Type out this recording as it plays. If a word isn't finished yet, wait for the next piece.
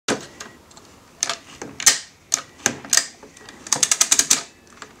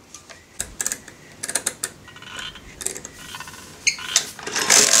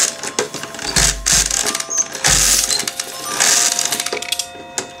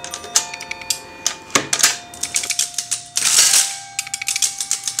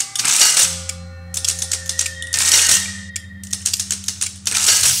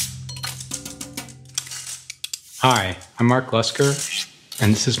Hi, I'm Mark Glusker,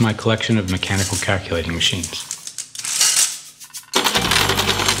 and this is my collection of mechanical calculating machines.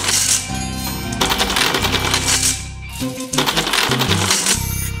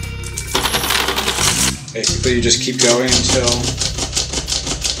 Basically, you just keep going until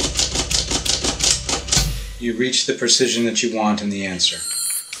you reach the precision that you want in the answer.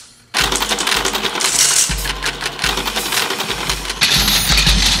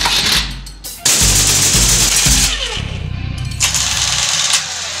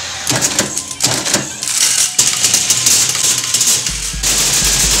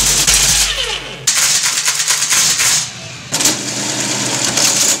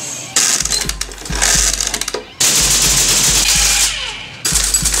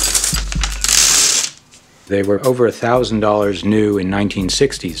 They were over $1,000 new in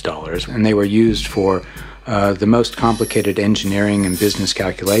 1960s dollars, and they were used for the most complicated engineering and business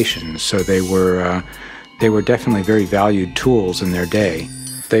calculations. So they were definitely very valued tools in their day.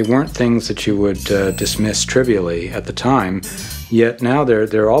 They weren't things that you would dismiss trivially at the time, yet now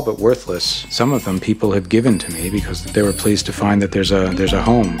they're all but worthless. Some of them people have given to me because they were pleased to find that there's a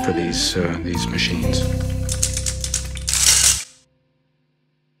home for these machines.